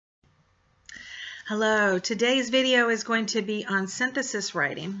Hello, today's video is going to be on synthesis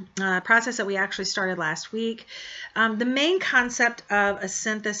writing, a process that we actually started last week. The main concept of a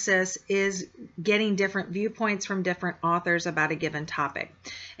synthesis is getting different viewpoints from different authors about a given topic.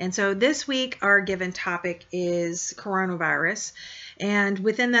 And so this week our given topic is coronavirus. And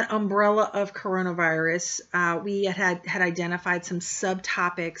within that umbrella of coronavirus, we had identified some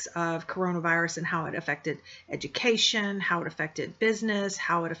subtopics of coronavirus and how it affected education, how it affected business,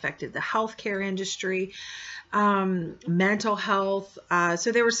 how it affected the healthcare industry, mental health.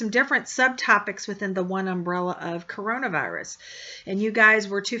 So there were some different subtopics within the one umbrella of coronavirus. And you guys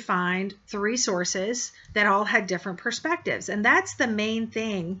were to find 3 sources that all had different perspectives. And that's the main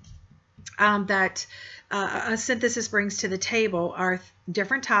thing that a synthesis brings to the table are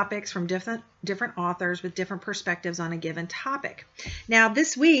different topics from different authors with different perspectives on a given topic. Now,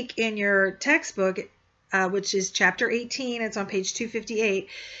 this week in your textbook, which is chapter 18, it's on page 258,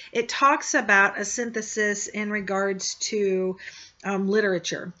 it talks about a synthesis in regards to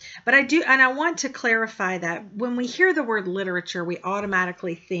literature. But I want to clarify that when we hear the word literature, we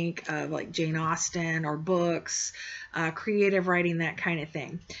automatically think of like Jane Austen or books, creative writing, that kind of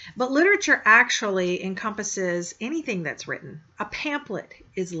thing. But literature actually encompasses anything that's written. A pamphlet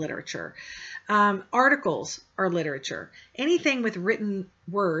is literature. Articles are literature. Anything with written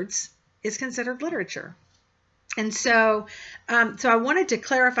words is considered literature. And so I wanted to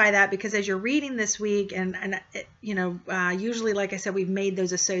clarify that because as you're reading this week, usually, like I said, we've made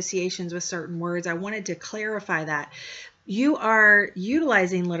those associations with certain words. I wanted to clarify that. You are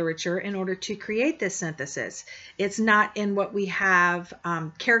utilizing literature in order to create this synthesis. It's not in what we have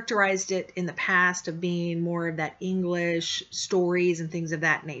characterized it in the past of being more of that English stories and things of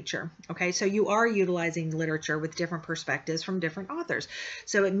that nature. Okay, so you are utilizing literature with different perspectives from different authors.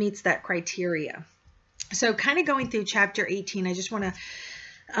 So it meets that criteria. So kind of going through chapter 18, I just want to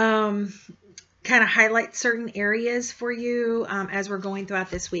kind of highlight certain areas for you as we're going throughout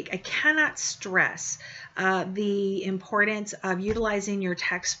this week. I cannot stress the importance of utilizing your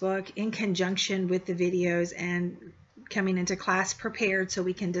textbook in conjunction with the videos and coming into class prepared so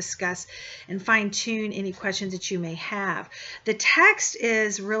we can discuss and fine-tune any questions that you may have. The text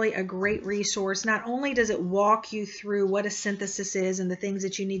is really a great resource. Not only does it walk you through what a synthesis is and the things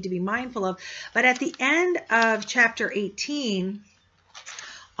that you need to be mindful of, but at the end of chapter 18,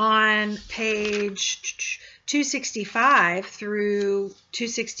 on page 265 through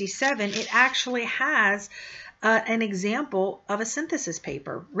 267, it actually has an example of a synthesis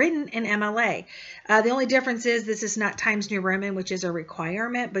paper written in MLA. The only difference is this is not Times New Roman, which is a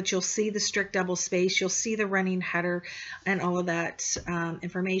requirement, but you'll see the strict double space, you'll see the running header and all of that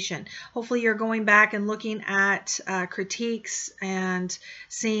information. Hopefully you're going back and looking at critiques and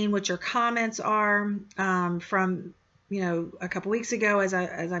seeing what your comments are from a couple weeks ago. As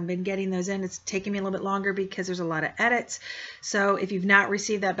I've been getting those in, it's taking me a little bit longer because there's a lot of edits. So if you've not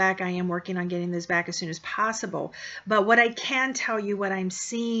received that back, I am working on getting those back as soon as possible. But what I can tell you, what I'm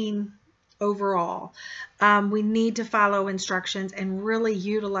seeing overall, we need to follow instructions and really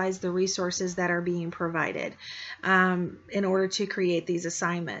utilize the resources that are being provided in order to create these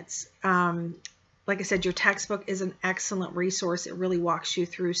assignments. Like I said, your textbook is an excellent resource. It really walks you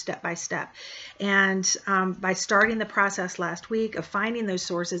through step by step. And by starting the process last week of finding those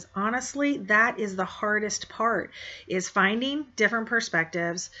sources, honestly, that is the hardest part, is finding different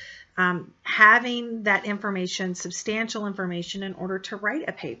perspectives, having that information, substantial information, in order to write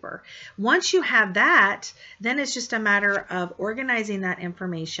a paper. Once you have that, then it's just a matter of organizing that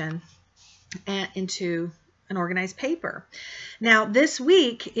information into an organized paper. Now, this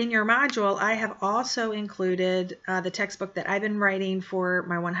week in your module, I have also included the textbook that I've been writing for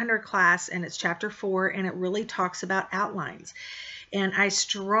my 100 class, and it's chapter 4, and it really talks about outlines. And I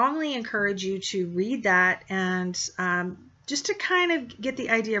strongly encourage you to read that and just to kind of get the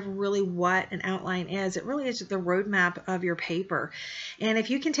idea of really what an outline is. It really is the roadmap of your paper. And if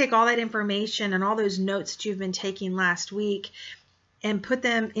you can take all that information and all those notes that you've been taking last week and put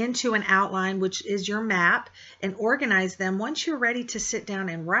them into an outline, which is your map, and organize them, once you're ready to sit down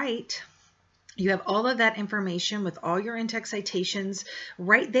and write, you have all of that information with all your in-text citations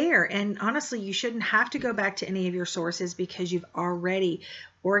right there. And honestly, you shouldn't have to go back to any of your sources because you've already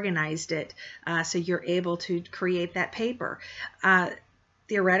organized it, so you're able to create that paper.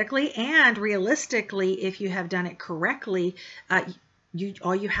 Theoretically and realistically, if you have done it correctly,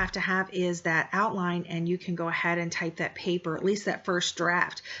 all you have to have is that outline, and you can go ahead and type that paper, at least that first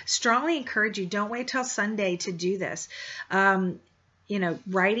draft. Strongly encourage you, don't wait till Sunday to do this.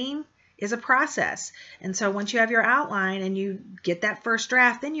 Writing is a process. And so once you have your outline and you get that first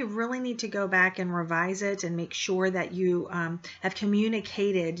draft, then you really need to go back and revise it and make sure that you have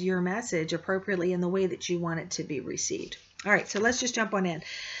communicated your message appropriately in the way that you want it to be received. All right, so let's just jump on in.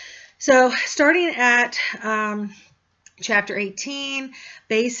 So starting at chapter 18,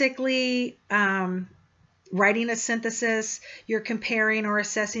 basically writing a synthesis, you're comparing or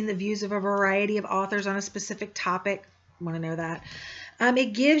assessing the views of a variety of authors on a specific topic. Want to know that?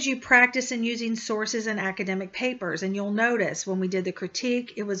 It gives you practice in using sources in academic papers, and you'll notice when we did the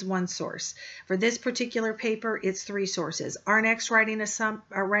critique, it was one source. For this particular paper, it's 3 sources. Our next writing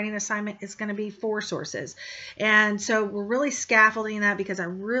assignment is going to be 4 sources. And so we're really scaffolding that because I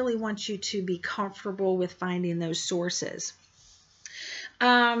really want you to be comfortable with finding those sources.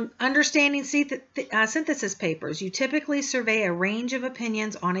 Understanding synthesis papers. You typically survey a range of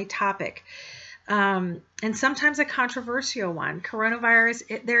opinions on a topic. And sometimes a controversial one.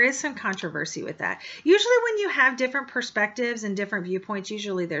 Coronavirus, there is some controversy with that. Usually when you have different perspectives and different viewpoints,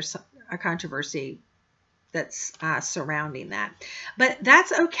 usually there's a controversy that's surrounding that. But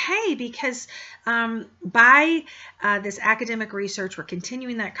that's okay because by this academic research, we're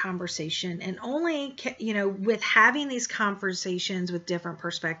continuing that conversation, and only, with having these conversations with different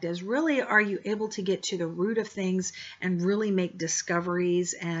perspectives, really are you able to get to the root of things and really make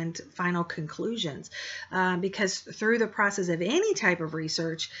discoveries and final conclusions. Because through the process of any type of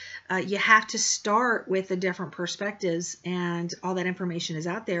research, you have to start with the different perspectives and all that information is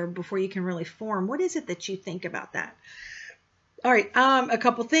out there before you can really form what is it that you think about that. All right, a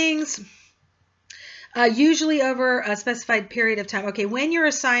couple things. Usually over a specified period of time. Okay, when your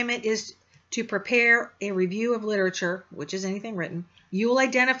assignment is to prepare a review of literature, which is anything written, you will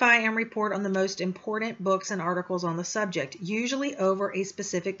identify and report on the most important books and articles on the subject, usually over a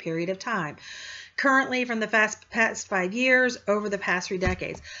specific period of time. Currently, from the past 5 years, over the past 3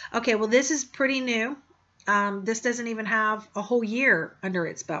 decades. Okay, well, this is pretty new. This doesn't even have a whole year under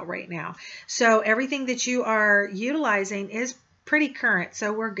its belt right now. So everything that you are utilizing is pretty current,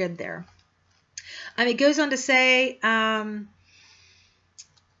 so we're good there. It goes on to say,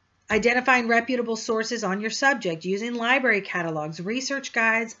 identifying reputable sources on your subject using library catalogs, research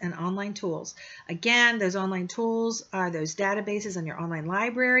guides, and online tools. Again, those online tools are those databases in your online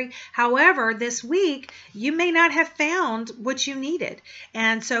library. However, this week, you may not have found what you needed.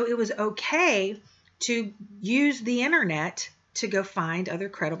 And so it was okay to use the internet to go find other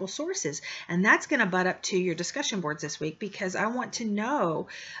credible sources. And that's going to butt up to your discussion boards this week, because I want to know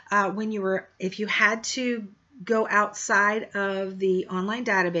if you had to go outside of the online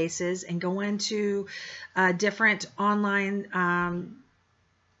databases and go into different online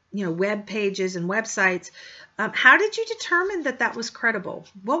web pages and websites, how did you determine that that was credible?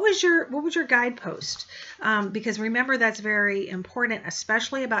 What was your guidepost? Because remember, that's very important,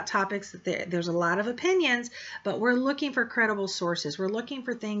 especially about topics that there's a lot of opinions, but we're looking for credible sources. We're looking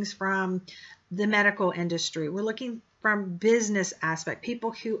for things from the medical industry. We're looking from business aspect, people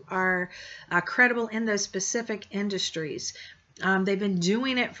who are credible in those specific industries. They've been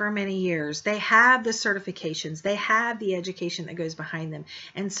doing it for many years. They have the certifications. They have the education that goes behind them.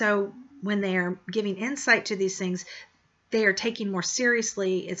 And so when they are giving insight to these things, they are taking more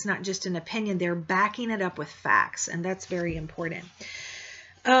seriously. It's not just an opinion. They're backing it up with facts, and that's very important.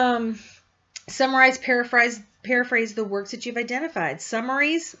 Summarize, paraphrase the works that you've identified.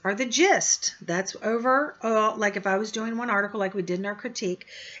 Summaries are the gist. That's over, like if I was doing one article like we did in our critique.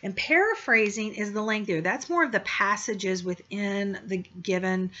 And paraphrasing is the length there. That's more of the passages within the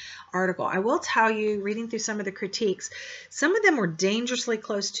given article. I will tell you, reading through some of the critiques, some of them were dangerously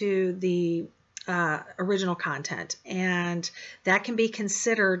close to the original content, and that can be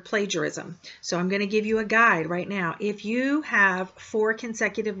considered plagiarism. So I'm going to give you a guide right now. If you have 4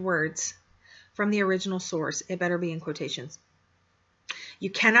 consecutive words from the original source, it better be in quotations. You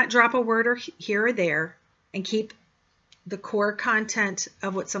cannot drop a word here or there and keep the core content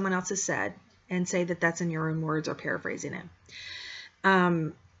of what someone else has said and say that that's in your own words or paraphrasing it.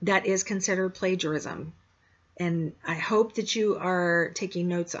 That is considered plagiarism, and I hope that you are taking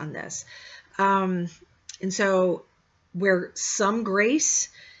notes on this. And so where some grace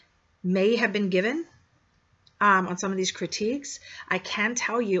may have been given on some of these critiques, I can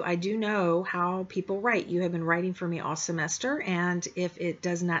tell you, I do know how people write. You have been writing for me all semester, and if it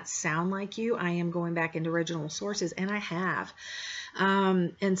does not sound like you, I am going back into original sources, and I have.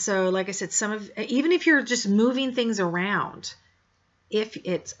 And so, like I said, even if you're just moving things around, if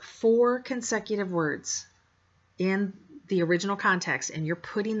it's 4 consecutive words in the original context and you're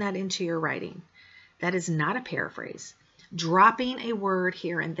putting that into your writing, that is not a paraphrase. Dropping a word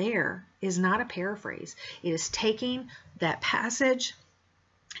here and there is not a paraphrase. It is taking that passage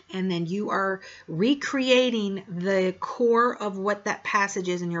and then you are recreating the core of what that passage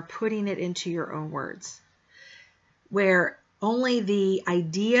is, and you're putting it into your own words, where only the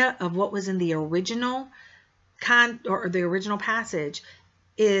idea of what was in the original or the original passage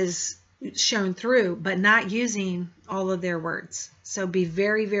is shown through, but not using all of their words. So be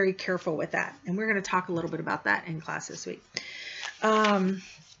very, very careful with that. And we're going to talk a little bit about that in class this week.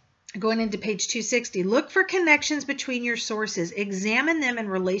 Going into page 260, look for connections between your sources. Examine them in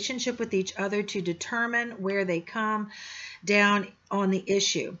relationship with each other to determine where they come down on the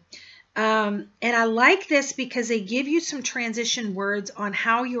issue. And I like this because they give you some transition words on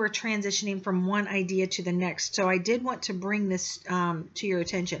how you are transitioning from one idea to the next. So I did want to bring this to your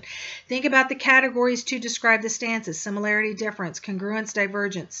attention. Think about the categories to describe the stances: similarity, difference, congruence,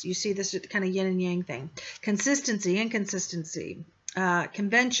 divergence. You see this kind of yin and yang thing. Consistency, inconsistency,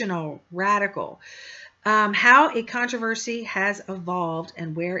 conventional, radical. How a controversy has evolved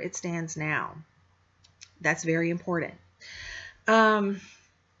and where it stands now. That's very important.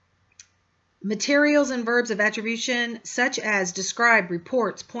 Materials and verbs of attribution, such as describe,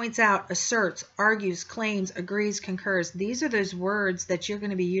 reports, points out, asserts, argues, claims, agrees, concurs. These are those words that you're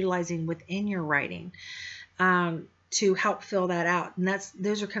going to be utilizing within your writing to help fill that out. And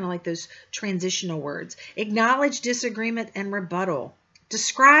those are kind of like those transitional words. Acknowledge disagreement and rebuttal.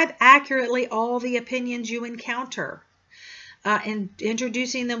 Describe accurately all the opinions you encounter. And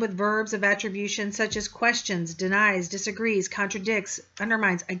introducing them with verbs of attribution such as questions, denies, disagrees, contradicts,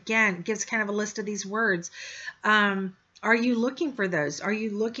 undermines. Again, gives kind of a list of these words. Are you looking for those? Are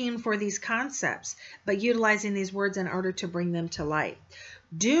you looking for these concepts, but utilizing these words in order to bring them to light?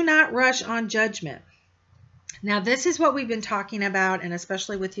 Do not rush on judgment. Now, this is what we've been talking about, and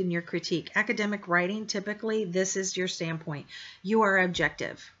especially within your critique. Academic writing, typically, this is your standpoint. You are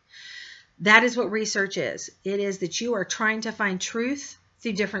objective. That is what research is. It is that you are trying to find truth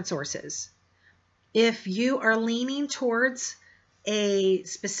through different sources. If you are leaning towards a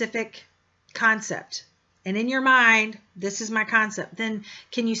specific concept, and in your mind, this is my concept, then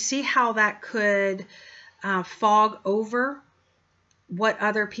can you see how that could fog over what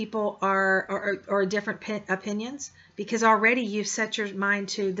other people are or different opinions? Because already you've set your mind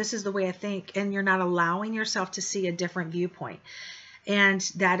to, this is the way I think, and you're not allowing yourself to see a different viewpoint. And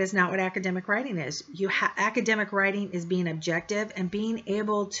that is not what academic writing is. Academic writing is being objective and being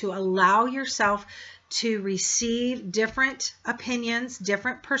able to allow yourself to receive different opinions,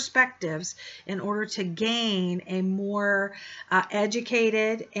 different perspectives in order to gain a more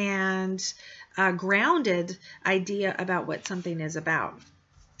educated and grounded idea about what something is about.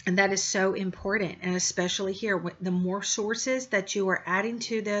 And that is so important. And especially here, the more sources that you are adding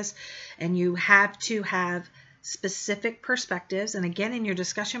to this, and you have to have specific perspectives. And again, in your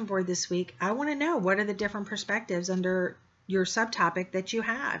discussion board this week, I want to know, what are the different perspectives under your subtopic that you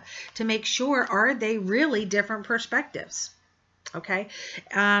have, to make sure, are they really different perspectives? Okay,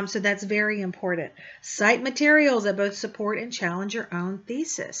 so that's very important. Cite materials that both support and challenge your own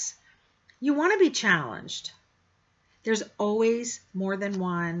thesis. You want to be challenged. There's always more than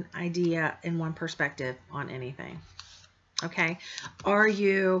one idea and one perspective on anything. Okay, are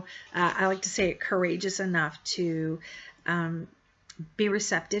you, I like to say, courageous enough to be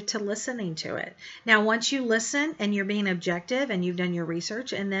receptive to listening to it? Now, once you listen and you're being objective and you've done your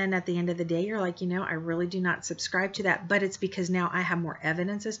research, and then at the end of the day, you're like, you know, I really do not subscribe to that, but it's because now I have more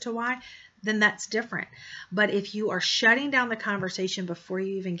evidence as to why, then that's different. But if you are shutting down the conversation before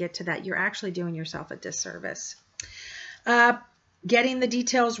you even get to that, you're actually doing yourself a disservice. Getting the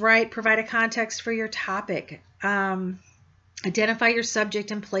details right, provide a context for your topic. Identify your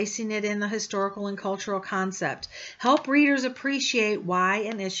subject and placing it in the historical and cultural concept. Help readers appreciate why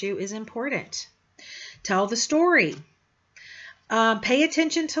an issue is important. Tell the story. Pay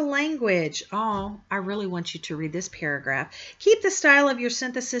attention to language. Oh, I really want you to read this paragraph. Keep the style of your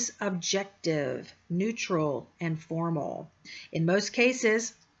synthesis objective, neutral, and formal. In most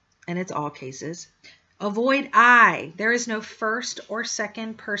cases, and it's all cases, avoid I. There is no first or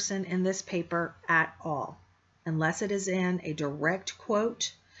second person in this paper at all, unless it is in a direct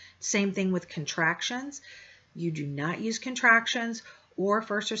quote. Same thing with contractions. You do not use contractions or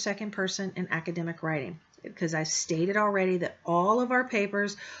first or second person in academic writing, because I've stated already that all of our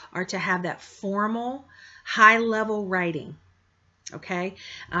papers are to have that formal, high-level writing. Okay,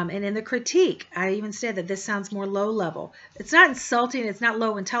 and in the critique, I even said that this sounds more low level. It's not insulting, it's not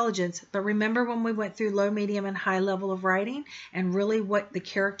low intelligence, but remember when we went through low, medium, and high level of writing, and really what the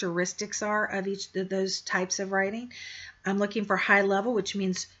characteristics are of each of those types of writing? I'm looking for high level, which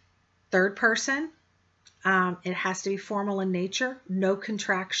means third person. It has to be formal in nature, no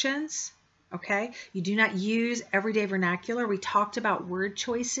contractions. Okay, you do not use everyday vernacular. We talked about word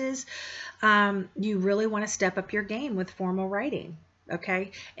choices. You really want to step up your game with formal writing.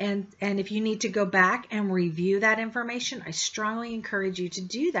 Okay, and if you need to go back and review that information, I strongly encourage you to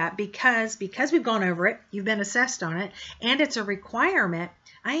do that because we've gone over it, you've been assessed on it, and it's a requirement.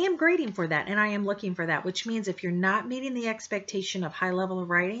 I am grading for that, and I am looking for that, which means if you're not meeting the expectation of high level of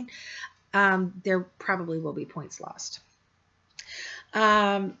writing, there probably will be points lost.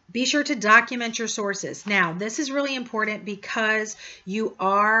 Be sure to document your sources. Now, this is really important because you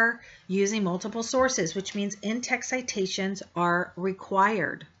are using multiple sources, which means in-text citations are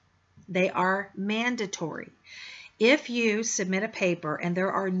required. They are mandatory. If you submit a paper and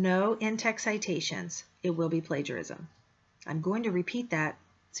there are no in-text citations, it will be plagiarism. I'm going to repeat that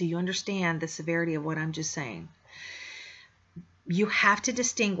so you understand the severity of what I'm just saying. You have to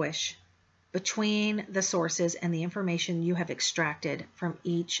distinguish between the sources and the information you have extracted from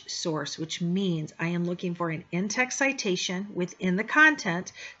each source, which means I am looking for an in-text citation within the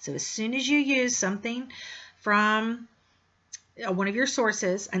content. So as soon as you use something from one of your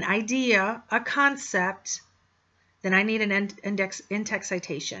sources, an idea, a concept, then I need an in-text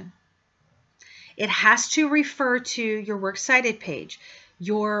citation. It has to refer to your works cited page.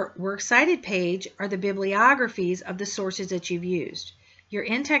 Your works cited page are the bibliographies of the sources that you've used. Your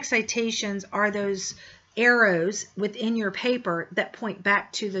in-text citations are those arrows within your paper that point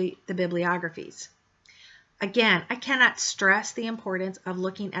back to the bibliographies. Again, I cannot stress the importance of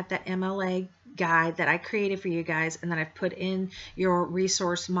looking at that MLA guide that I created for you guys and that I've put in your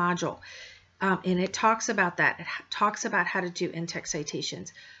resource module. And it talks about that. It talks about how to do in-text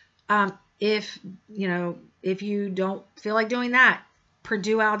citations. If you don't feel like doing that,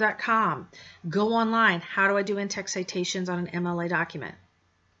 PurdueOwl.com. Go online. How do I do in-text citations on an MLA document?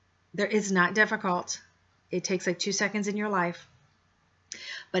 It's not difficult. It takes like 2 seconds in your life,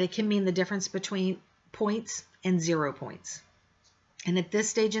 but it can mean the difference between points and 0 points. And at this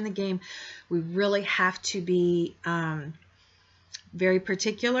stage in the game, we really have to be very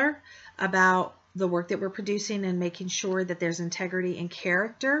particular about the work that we're producing and making sure that there's integrity and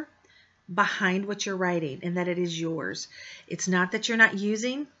character behind what you're writing and that it is yours. It's not that you're not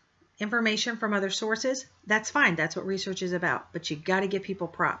using information from other sources. That's fine. That's what research is about. But you got to give people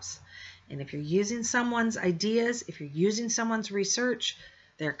props. And if you're using someone's ideas, if you're using someone's research,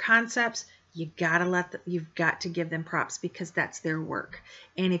 their concepts, you've got to give them props because that's their work.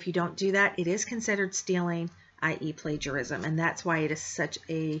 And if you don't do that, it is considered stealing, i.e. plagiarism. And that's why it is such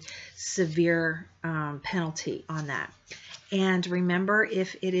a severe penalty on that. And remember,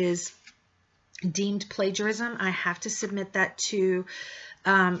 if it is deemed plagiarism, I have to submit that to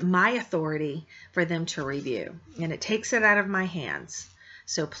my authority for them to review, and it takes it out of my hands.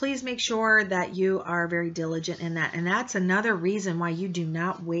 So please make sure that you are very diligent in that. And that's another reason why you do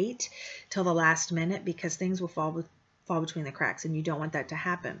not wait till the last minute, because things will fall between the cracks, and you don't want that to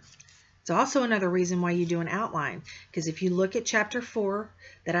happen. It's also another reason why you do an outline, because if you look at chapter 4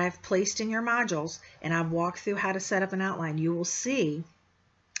 that I've placed in your modules and I've walked through how to set up an outline, you will see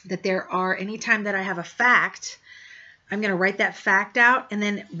that there are, anytime that I have a fact, I'm going to write that fact out, and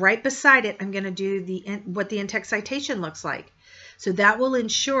then right beside it, I'm going to do what the in-text citation looks like. So that will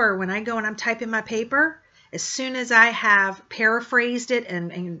ensure when I go and I'm typing my paper, as soon as I have paraphrased it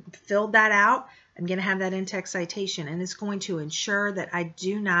and filled that out, I'm going to have that in-text citation, and it's going to ensure that I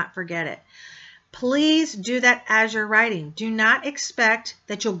do not forget it. Please do that as you're writing. Do not expect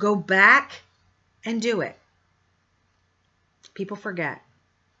that you'll go back and do it. People forget.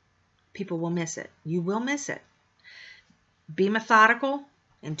 People will miss it. You will miss it. Be methodical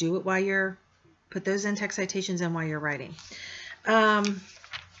and do it while put those in-text citations in while you're writing. And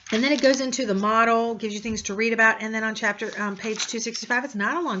then it goes into the model, gives you things to read about, and then on page 265, it's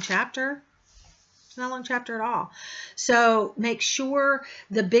not a long chapter. It's not a long chapter at all. So make sure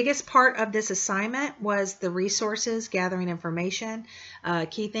the biggest part of this assignment was the resources, gathering information.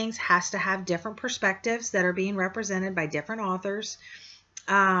 Key things has to have different perspectives that are being represented by different authors.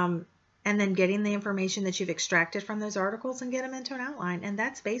 And then getting the information that you've extracted from those articles and get them into an outline. And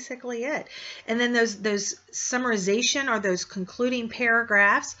that's basically it. And then those summarization or those concluding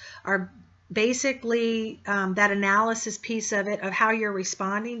paragraphs are basically that analysis piece of it, of how you're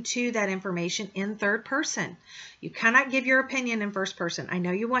responding to that information in third person. You cannot give your opinion in first person. I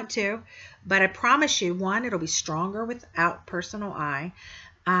know you want to, but I promise you, one, it'll be stronger without personal I.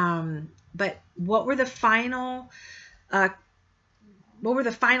 But what were the final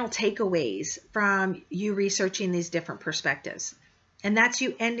takeaways from you researching these different perspectives? And that's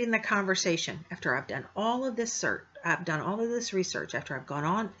you ending the conversation after I've done all of this I've done all of this research, after I've gone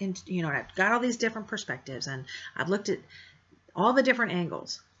on and I've got all these different perspectives and I've looked at all the different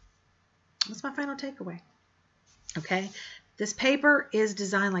angles. That's my final takeaway. Okay, this paper is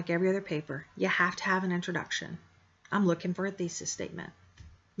designed like every other paper. You have to have an introduction. I'm looking for a thesis statement.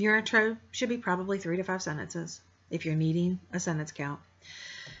 Your intro should be probably 3 to 5 sentences if you're needing a sentence count.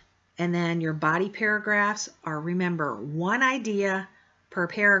 And then your body paragraphs are, remember, one idea per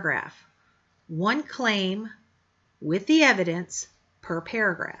paragraph, one claim with the evidence per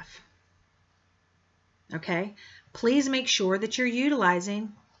paragraph. Okay, please make sure that you're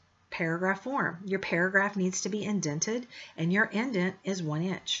utilizing paragraph form. Your paragraph needs to be indented, and your indent is 1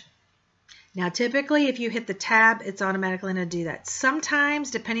 inch. Now, typically, if you hit the tab, it's automatically going to do that.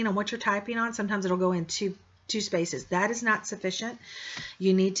 Sometimes, depending on what you're typing on, sometimes it'll go in two spaces. That is not sufficient.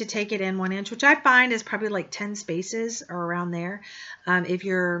 You need to take it in 1 inch, which I find is probably like 10 spaces or around there.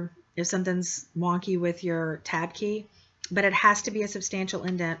 If something's wonky with your tab key, but it has to be a substantial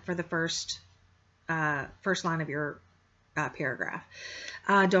indent for the first line of your paragraph.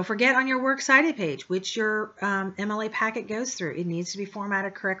 Don't forget on your works cited page, which your MLA packet goes through, it needs to be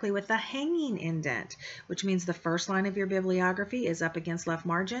formatted correctly with the hanging indent, which means the first line of your bibliography is up against left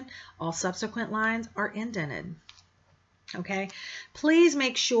margin. All subsequent lines are indented. Okay, please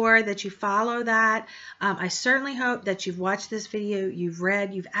make sure that you follow that. I certainly hope that you've watched this video, you've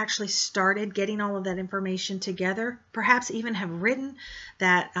read, you've actually started getting all of that information together, perhaps even have written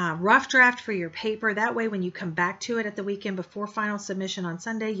that rough draft for your paper. That way, when you come back to it at the weekend before final submission on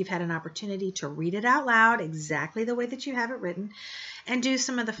Sunday, you've had an opportunity to read it out loud exactly the way that you have it written and do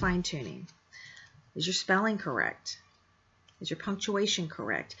some of the fine tuning. Is your spelling correct? Is your punctuation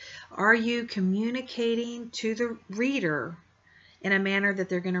correct? Are you communicating to the reader in a manner that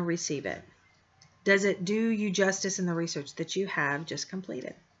they're going to receive it? Does it do you justice in the research that you have just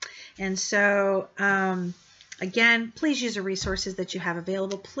completed? And so, again, please use the resources that you have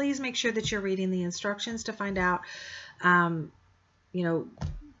available. Please make sure that you're reading the instructions to find out,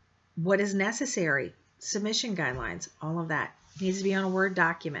 what is necessary. Submission guidelines, all of that needs to be on a Word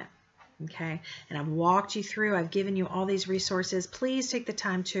document. Okay, and I've walked you through, I've given you all these resources. Please take the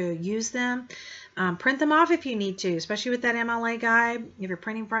time to use them. Print them off if you need to, especially with that MLA guide. If you're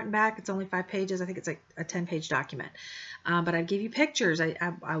printing front and back, it's only 5 pages. I think it's like a 10-page document. But I give you pictures.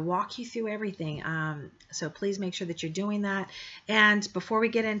 I walk you through everything. So please make sure that you're doing that. And before we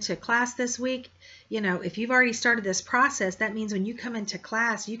get into class this week, if you've already started this process, that means when you come into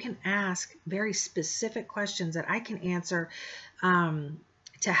class, you can ask very specific questions that I can answer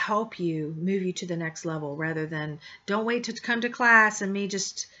to help you move you to the next level, rather than don't wait to come to class and me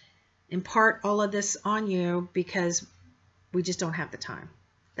just impart all of this on you, because we just don't have the time.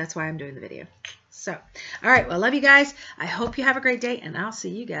 That's why I'm doing the video. So, all right, well, I love you guys. I hope you have a great day, and I'll see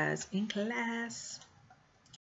you guys in class.